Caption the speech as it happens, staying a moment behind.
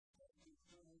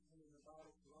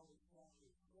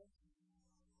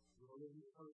We're going to be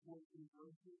 14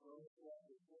 verses, all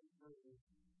chapter 14,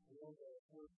 and then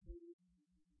 14,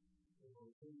 and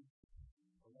we'll read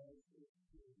 11,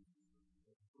 16,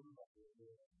 and 3 by the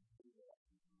way.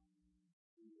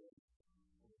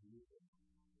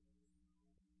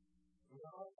 And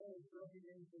also, jumping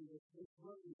into this book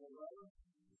of the letter,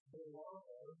 it's been a while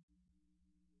ago.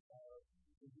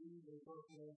 We've been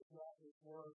working on the chapter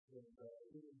for us, and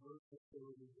even verse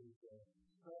facility is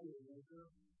study in nature.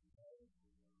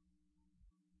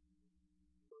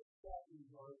 First chapter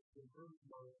mark, the first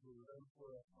mark, we were done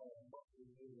for what we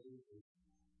need to do. I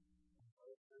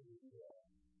was going to do that.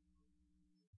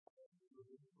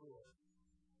 Moving forward.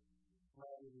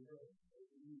 How do we know?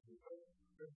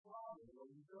 The problem, when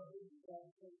you go to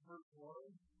that verse 1,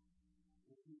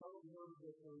 if you don't know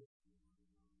that there's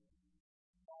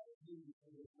attitude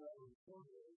in the letter of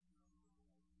Jordan,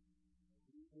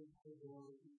 you can say the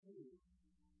word continue.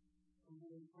 And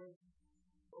then press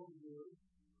over,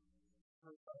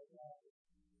 press like that.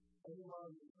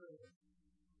 Everyone is praying.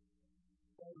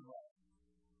 Everybody.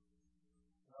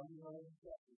 Everyone is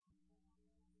praying.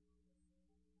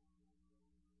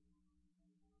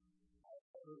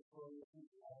 Verse 1, and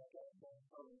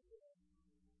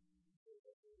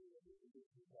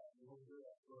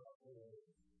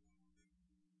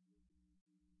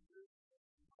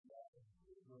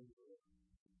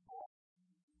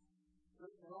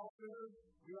also,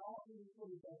 we often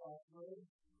say that I pray,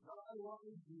 not what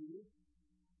we do,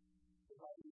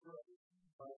 but we pray.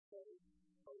 By faith,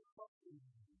 by trusting,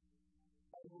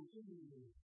 by believing,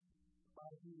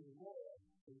 by being loyal,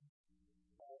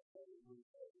 by faith we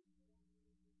pray.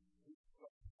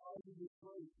 How do we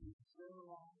pray? We share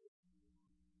life.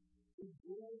 We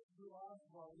give to us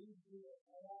while we do it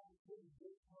all to the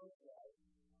good part of life.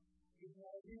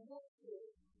 Because we want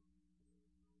to.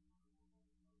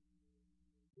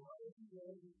 Why is the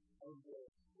end of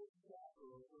this chapter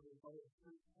over the first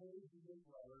 6 pages of this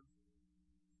letter?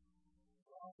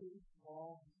 Prophet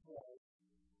Paul says,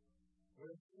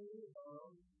 when things are,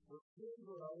 when things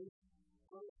are right,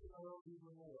 first to know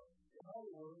even more. In other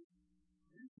words,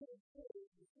 you can say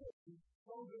the thing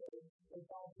so good that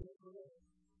God did for this.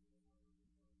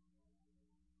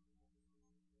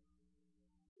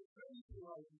 It's crazy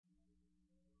like,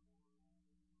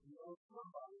 you know,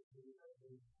 somebody who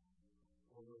is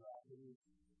over that news.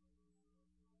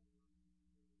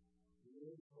 You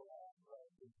know, the last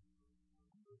question,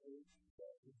 the hate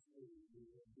that you see you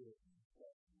will do it.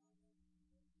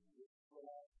 It's the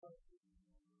last question.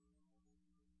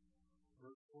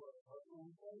 Verse 4, what will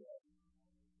we say that?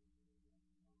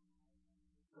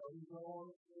 So we go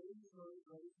on to say, so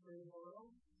let's say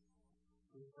hello.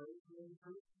 We pray for the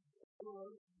church.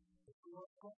 Lord, if you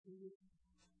want to talk to you,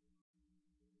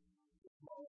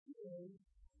 most today,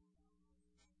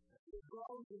 as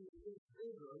long as it's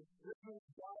bigger, this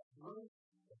makes God's grace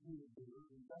bigger,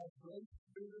 and God's grace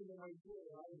bigger than I did.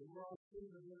 I was wrong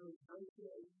bigger than I was right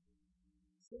today.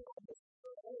 So,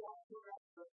 I also have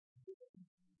to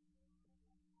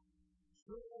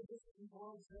should I just keep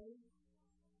on saying?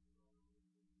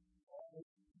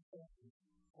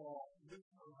 Paul, this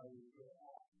time I will get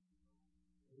out.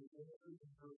 And we can read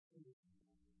in verse 2.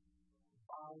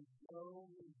 By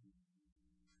no means.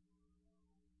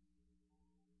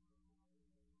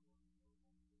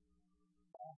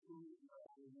 Absolutely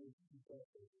not. We need to keep that.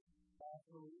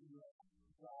 Absolutely not.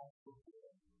 God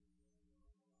forbid.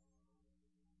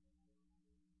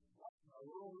 A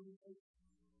little reason.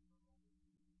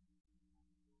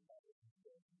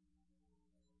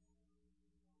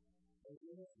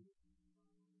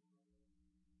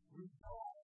 We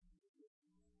die.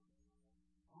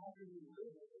 How can we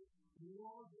live it? You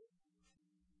are it.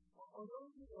 Although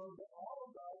you know that all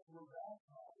of us were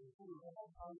baptized, we were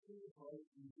baptized in the place,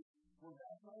 were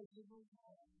baptized in the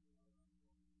water.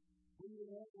 We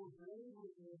were very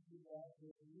witness to that in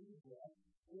the death,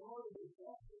 in order that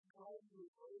justice Christ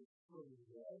was raised from the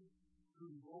dead,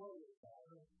 through glorious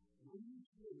power, we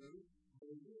too may live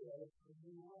in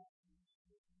new life.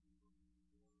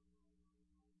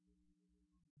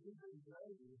 We can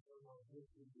value from our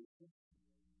distribution.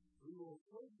 We will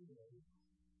certainly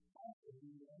have to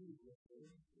be ready with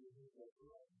things to be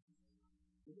resurrected.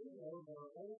 We know that our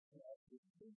old self is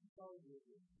crucified with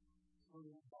Him, so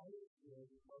the fire is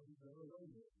what He never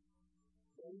later.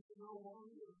 But we can no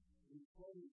longer be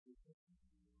slaves to Him.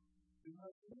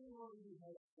 Because anyone who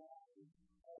has died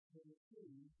has been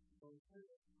freed from sin.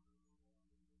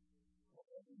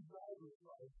 As we die with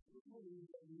Christ, we believe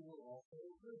that we will also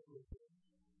live with Him.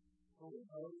 So we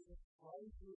know that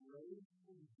Christ was raised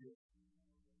from the dead.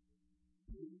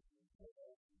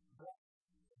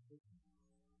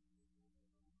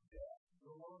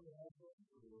 No longer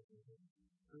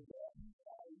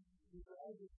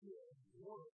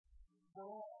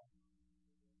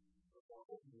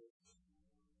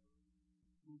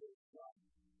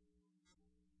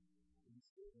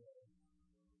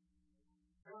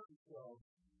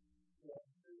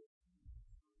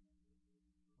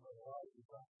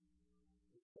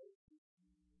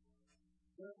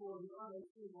Therefore, do not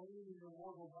assume only in your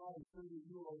mortal body so that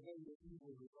you will obey the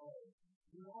evil desire.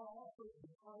 Do not also in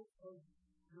the part of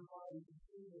your body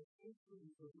consider the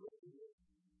increase of wickedness,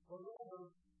 but rather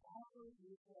offer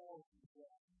yourselves to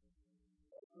God.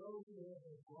 Those who have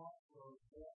been brought for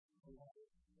death to life,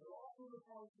 but also the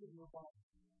parts of your body,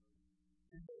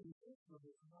 and then the system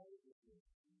is united with you.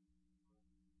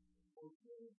 For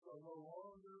sins shall no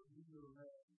longer be your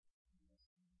man,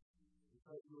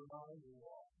 because your mind will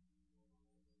walk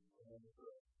on the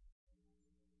earth.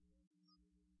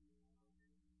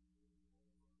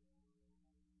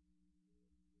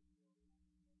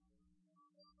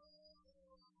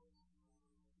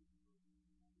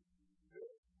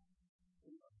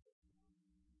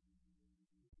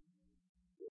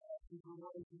 If you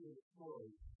want to hear the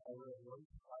story, I read one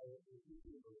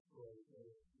particular story that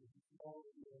is small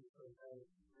and so that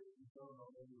you don't know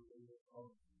any of the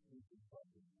songs in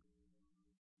Kentucky.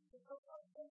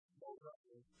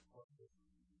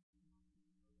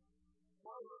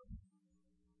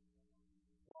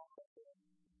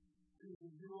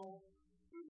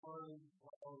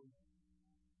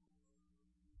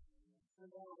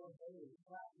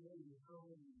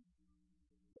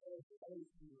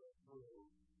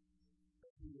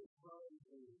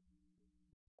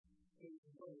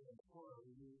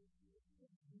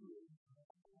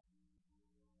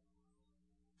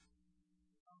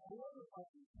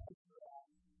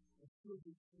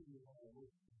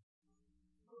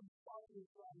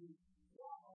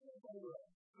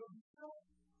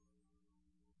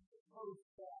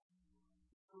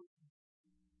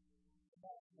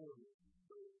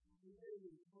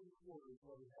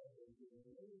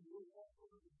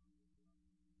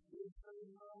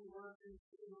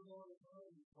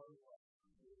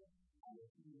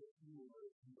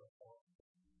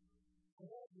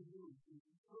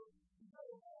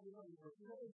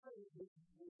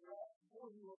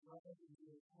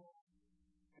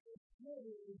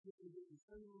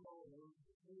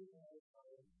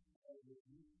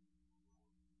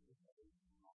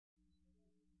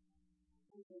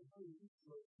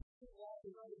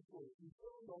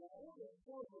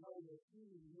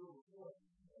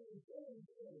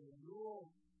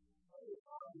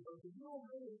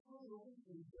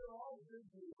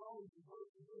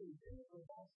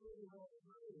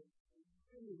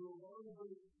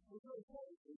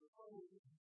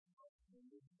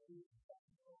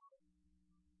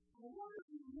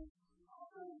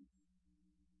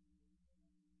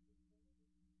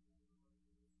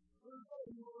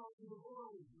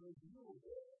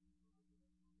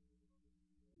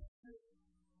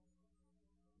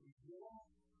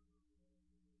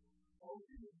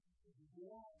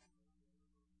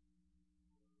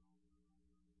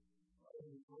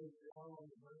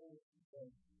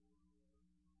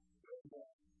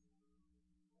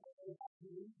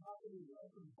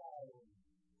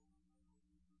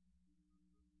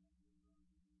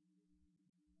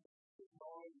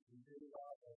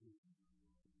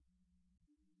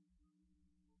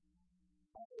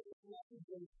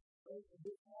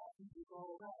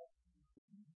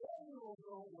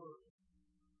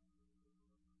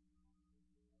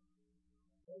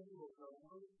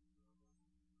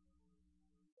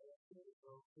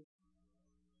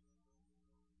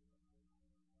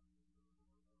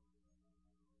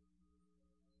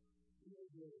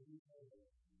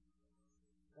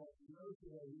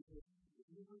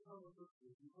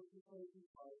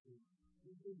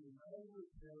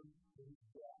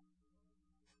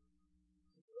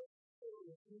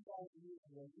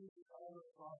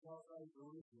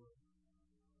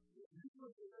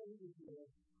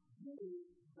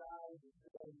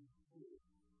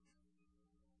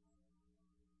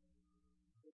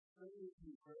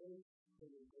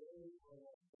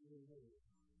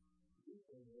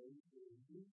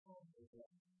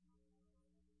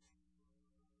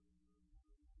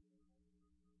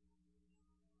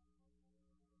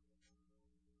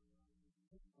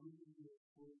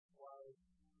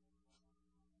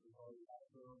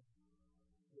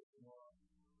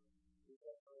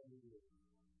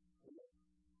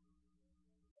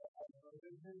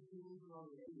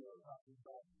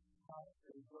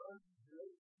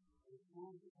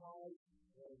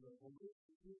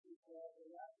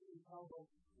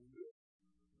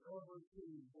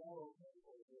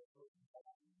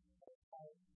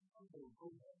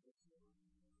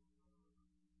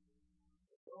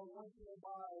 once in a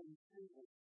while,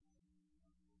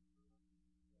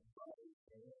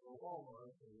 or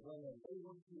Walmart, or whatever, they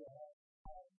want you to have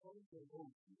something to go.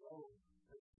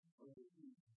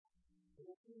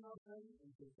 If you know something,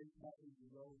 and to think that is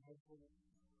your own husband,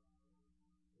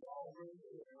 it's all really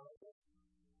good. I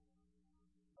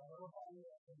don't know how many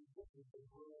of them put this in the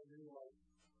world, they're like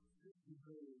 60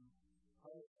 billion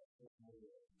husbands in the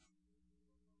world.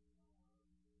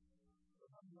 But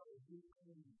I'm not a big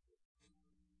thing.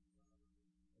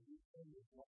 A big thing is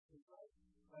what is like,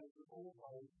 as the whole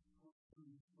life,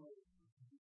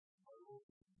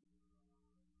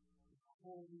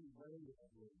 whole new way of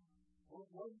living.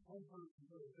 One person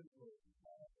put it this way.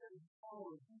 There's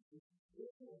power in this.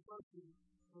 This is a person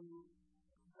who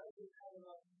doesn't have an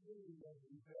opportunity to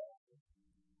be better.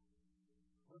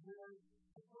 But there's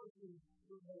a person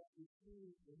who has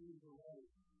received the new way.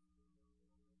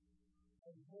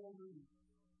 And whole new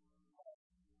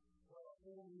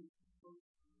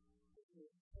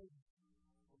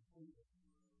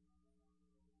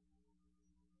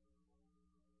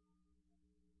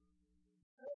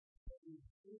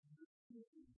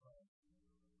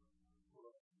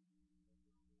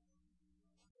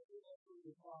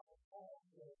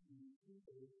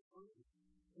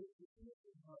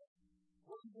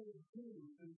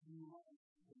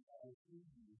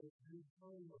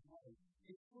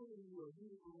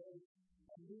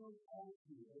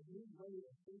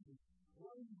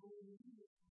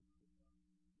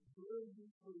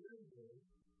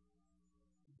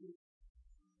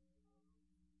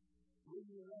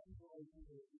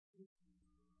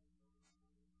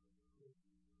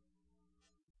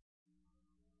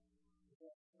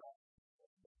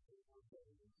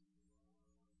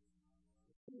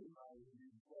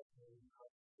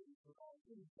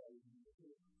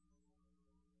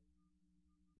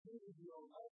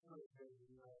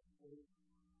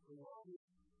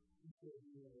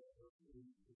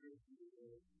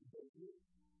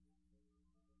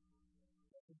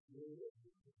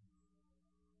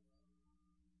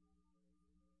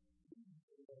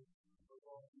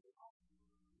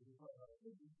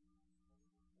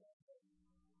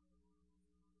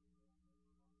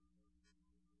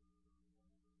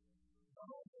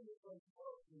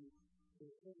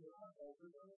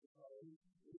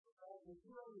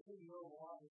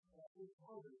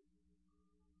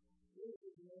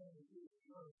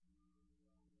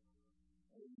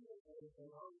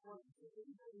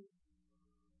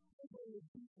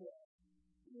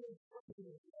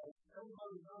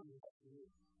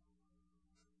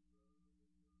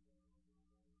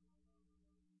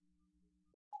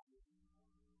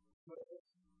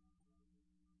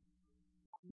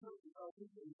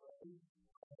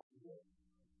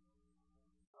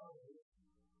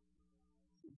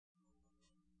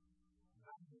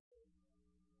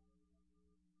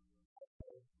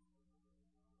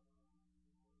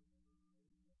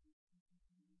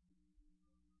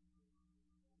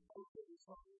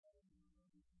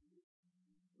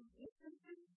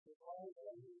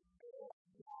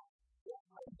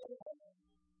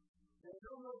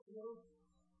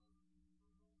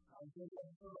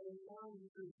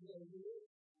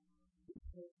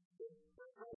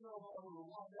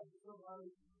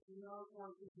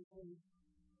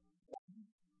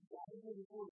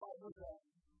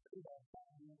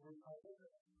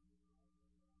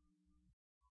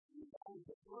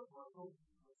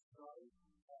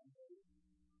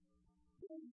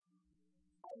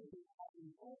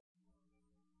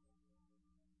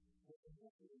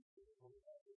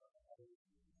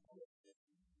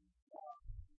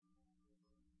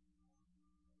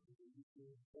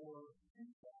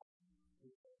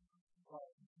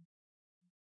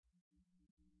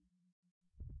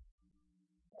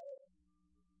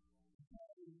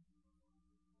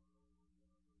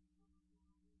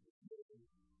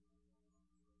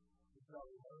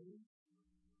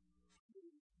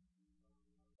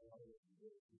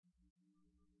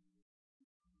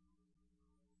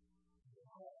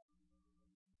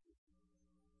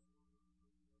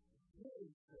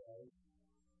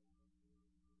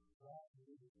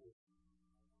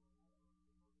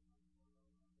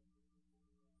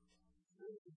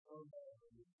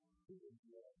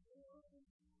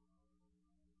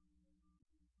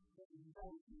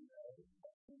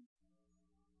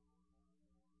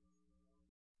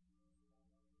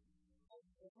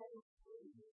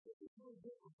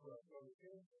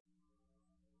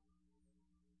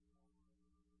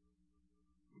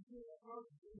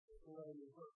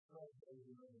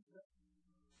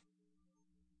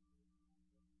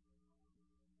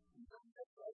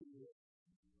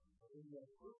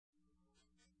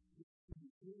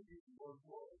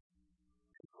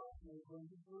possible when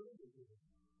you believe it.